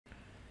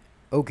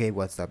Okay,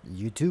 what's up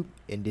YouTube?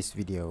 In this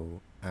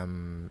video,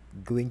 I'm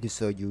going to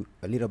show you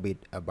a little bit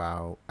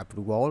about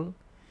approval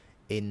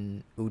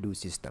in Odoo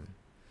system.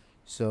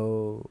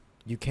 So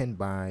you can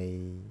buy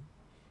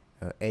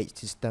a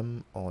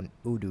system on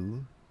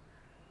Odoo,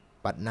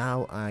 but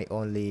now I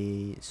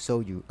only show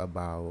you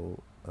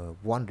about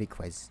one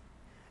request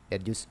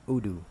that use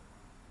Odoo.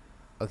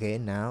 Okay,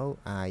 now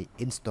I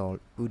install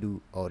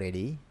Odoo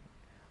already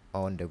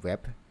on the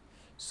web.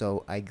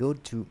 So I go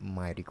to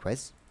my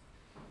request.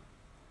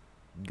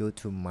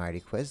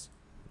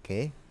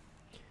 Okay,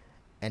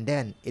 and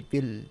then it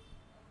will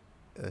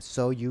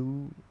show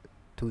you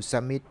to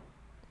submit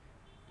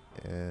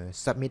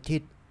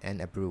it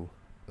and approve.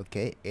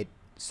 Okay, it's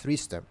 3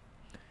 steps.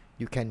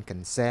 You can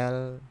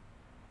cancel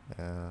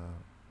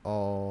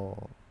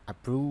or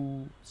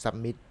approve,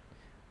 submit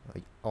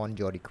on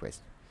your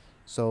request.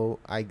 So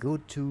I go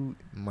to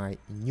my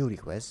new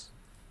request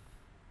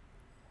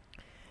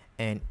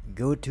and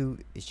go to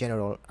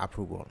general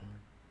approval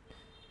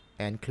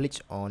and click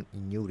on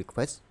new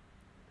request.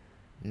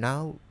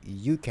 Now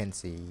you can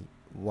see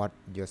what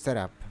your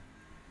setup,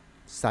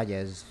 such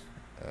as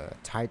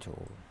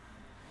title,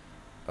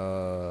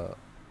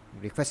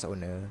 request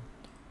owner.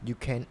 You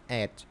can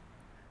add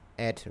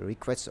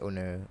request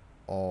owner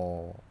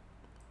or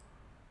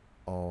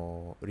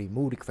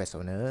remove request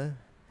owner,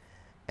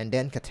 and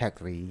then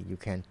category. You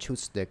can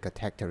choose the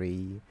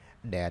category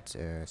that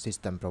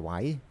system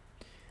provide,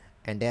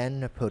 and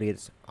then put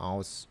it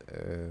as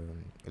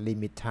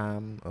limit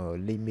time or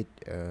limit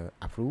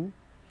approve.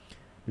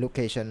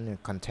 Location,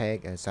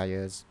 contact,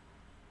 size.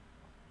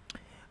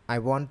 I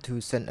want to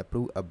send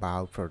approve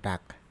about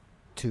product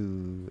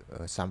to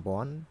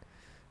someone.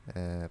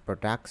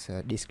 Products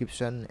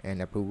description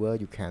and approval,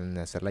 you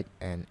can select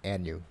and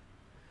add new.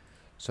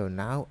 So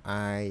now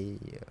I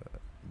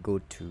go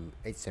to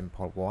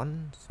example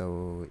 1,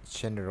 so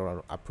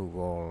general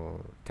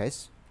approval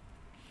test,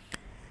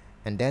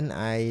 and then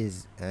I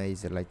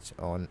select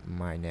on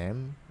my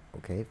name,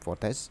 okay, for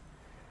test,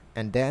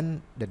 and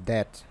then the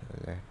date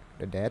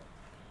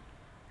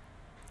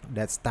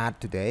that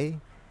start today,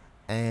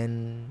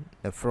 and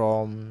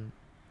from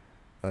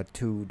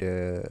to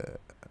the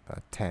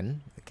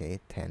 10, okay,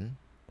 10.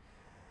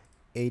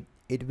 It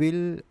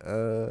will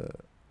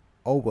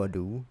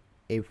overdue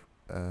if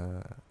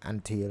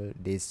until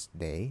this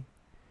day,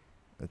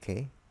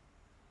 okay.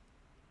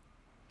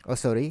 Oh,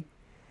 sorry.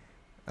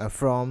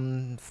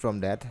 From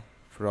that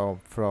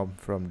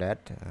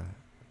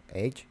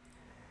age,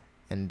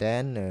 and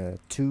then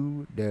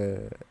to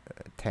the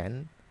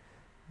 10,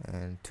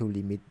 and to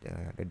limit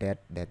the date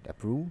that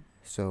approve.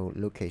 So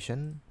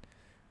location,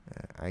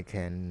 I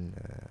can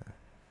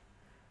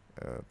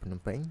Phnom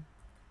Penh,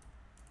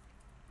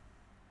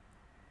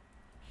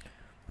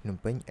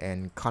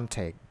 and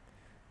contact,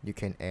 you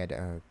can add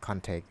a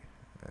contact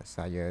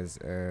such as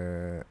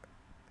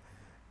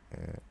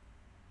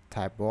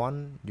type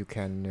 1. You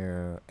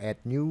can add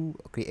new,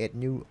 create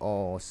new,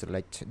 or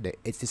select the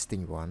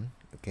existing one,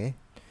 okay.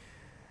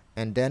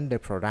 And then the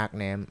product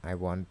name, I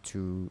want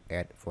to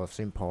add for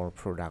simple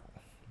product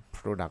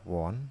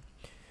 1.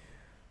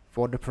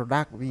 For the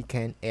product, we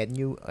can add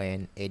new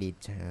and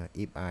edit.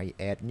 If I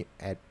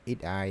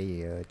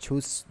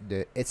choose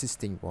the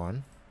existing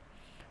one,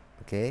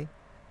 okay,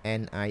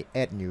 and I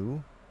add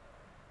new,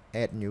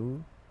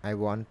 I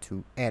want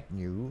to add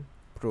new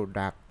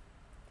product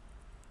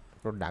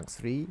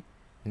 3.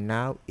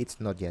 Now it's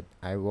not yet,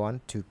 I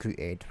want to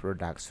create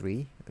product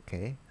 3,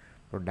 okay.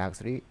 Product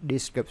 3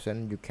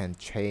 description, you can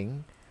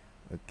change,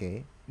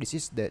 okay. This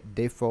is the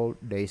default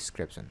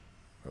description,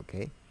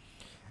 okay.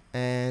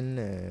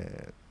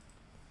 And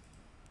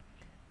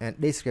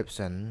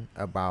description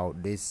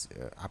about this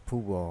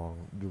approval,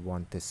 you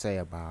want to say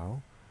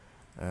about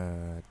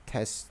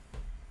test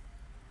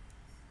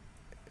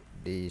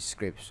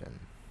description,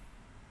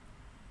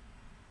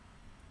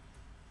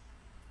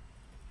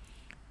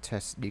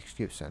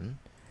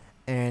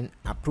 and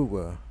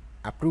approval.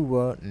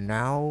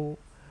 Now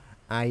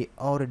I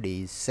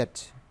already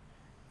set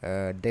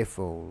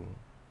default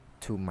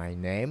to my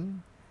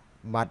name,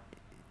 but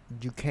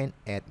you can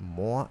add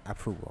more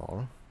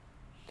approval,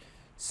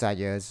 such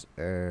as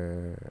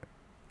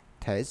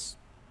test.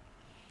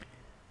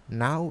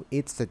 Now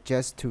it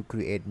suggests to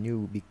create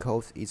new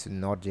because it's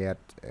not yet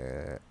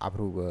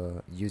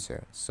approval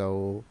user.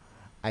 So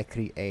I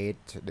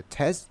create the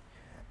test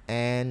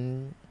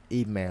and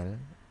email,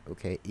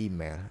 okay,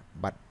 email,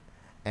 but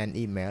an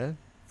email,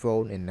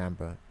 phone, and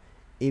number.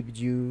 If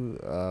you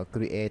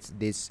create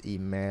this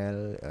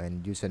email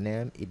and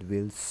username, it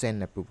will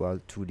send approval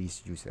to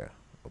this user,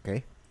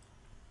 okay.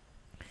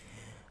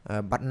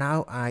 But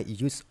now I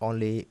use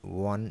only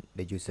one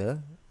the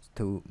user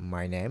to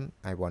my name.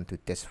 I want to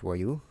test for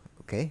you,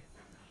 okay.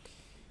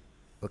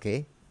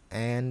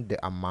 And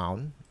the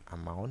amount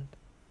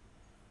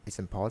is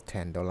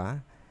important,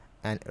 $10,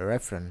 and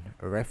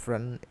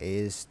reference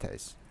is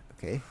test,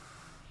 okay.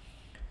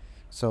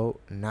 So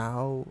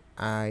now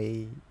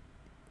I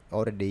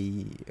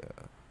already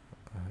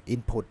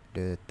input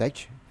the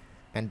text,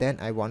 and then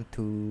I want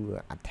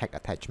to attach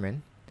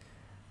attachment.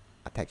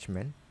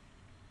 attachment,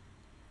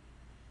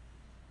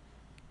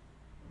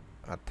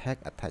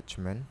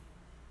 attachment.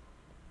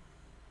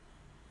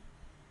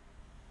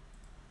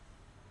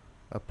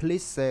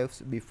 Please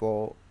save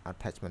before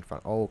attachment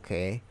file.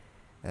 Okay,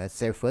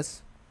 save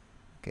first.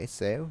 Okay,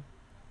 save,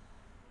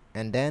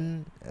 and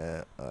then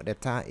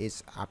data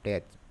is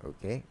update.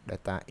 Okay,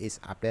 data is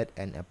update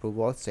and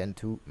approval sent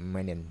to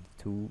Manin,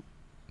 to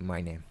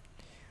my name.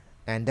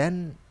 And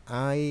then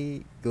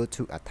I go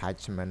to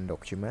attachment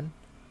document,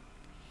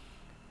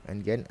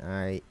 and then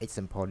I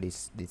example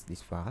this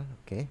file.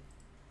 Okay,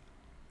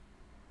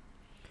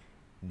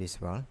 this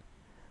file,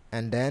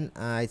 and then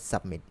I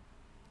submit.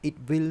 It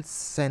will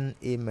send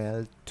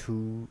email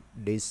to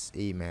this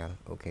email.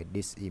 Okay,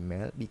 this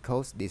email,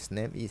 because this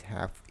name is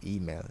have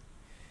email.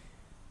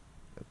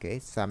 Okay,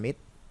 submit,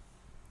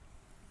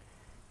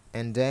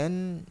 and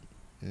then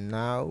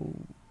now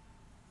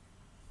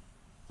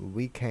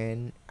we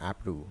can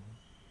approve.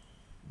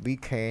 We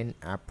can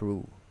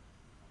approve.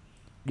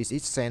 This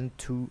is sent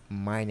to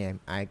my name.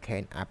 I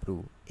can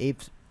approve.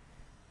 If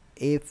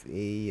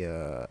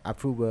a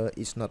approver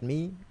is not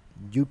me,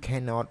 you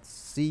cannot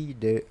see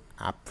the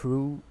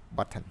approve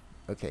button.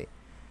 Okay,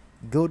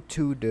 go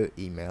to the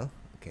email.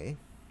 Okay,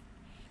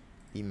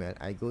 email,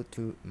 I go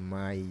to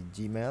my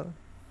Gmail,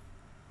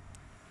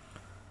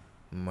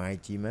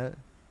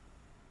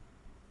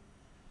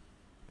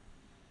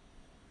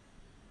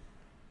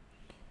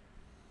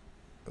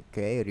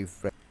 okay,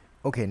 refresh.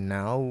 Okay,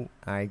 now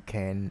I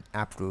can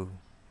approve,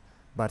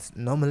 but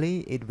normally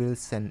it will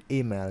send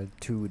email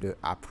to the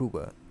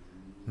approver.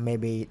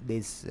 Maybe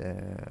this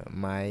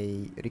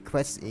my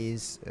request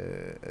is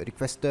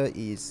requester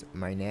is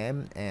my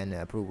name and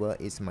approver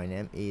is my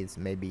name, is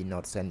maybe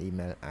not send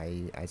email,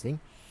 I think.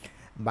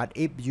 But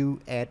if you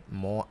add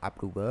more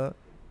approver,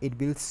 it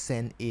will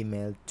send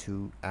email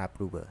to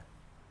approver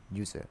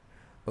user.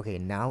 Okay,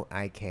 now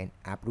I can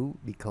approve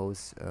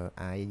because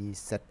I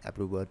set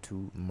approver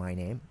to my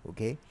name.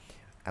 Okay,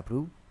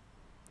 approve.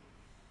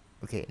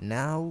 Okay,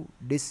 now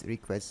this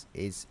request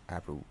is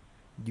approved.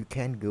 You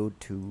can go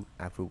to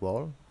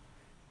approval.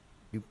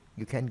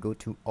 You can go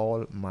to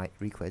all my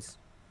requests,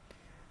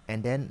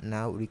 and then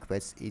now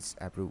request is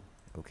approved.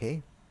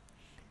 Okay,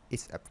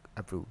 it's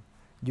approved.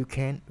 You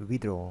can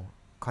withdraw,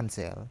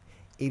 cancel.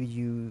 If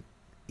you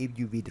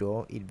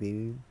withdraw, it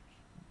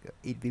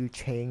will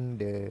change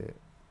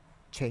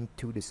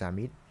to the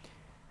submit,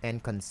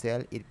 and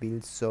cancel, it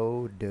will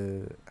show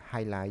the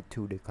highlight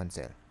to the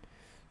cancel.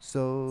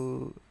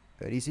 So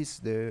this is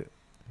the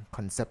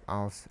concept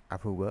of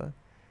approver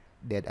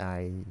that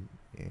I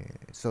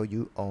show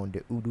you on the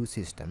Odoo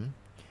system.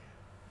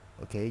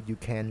 Okay, you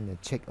can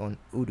check on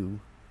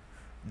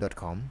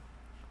odoo.com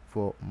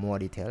for more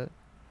detail.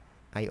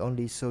 I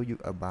only show you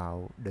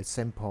about the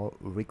sample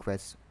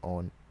request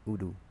on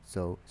Odoo.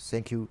 So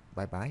thank you,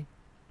 bye bye.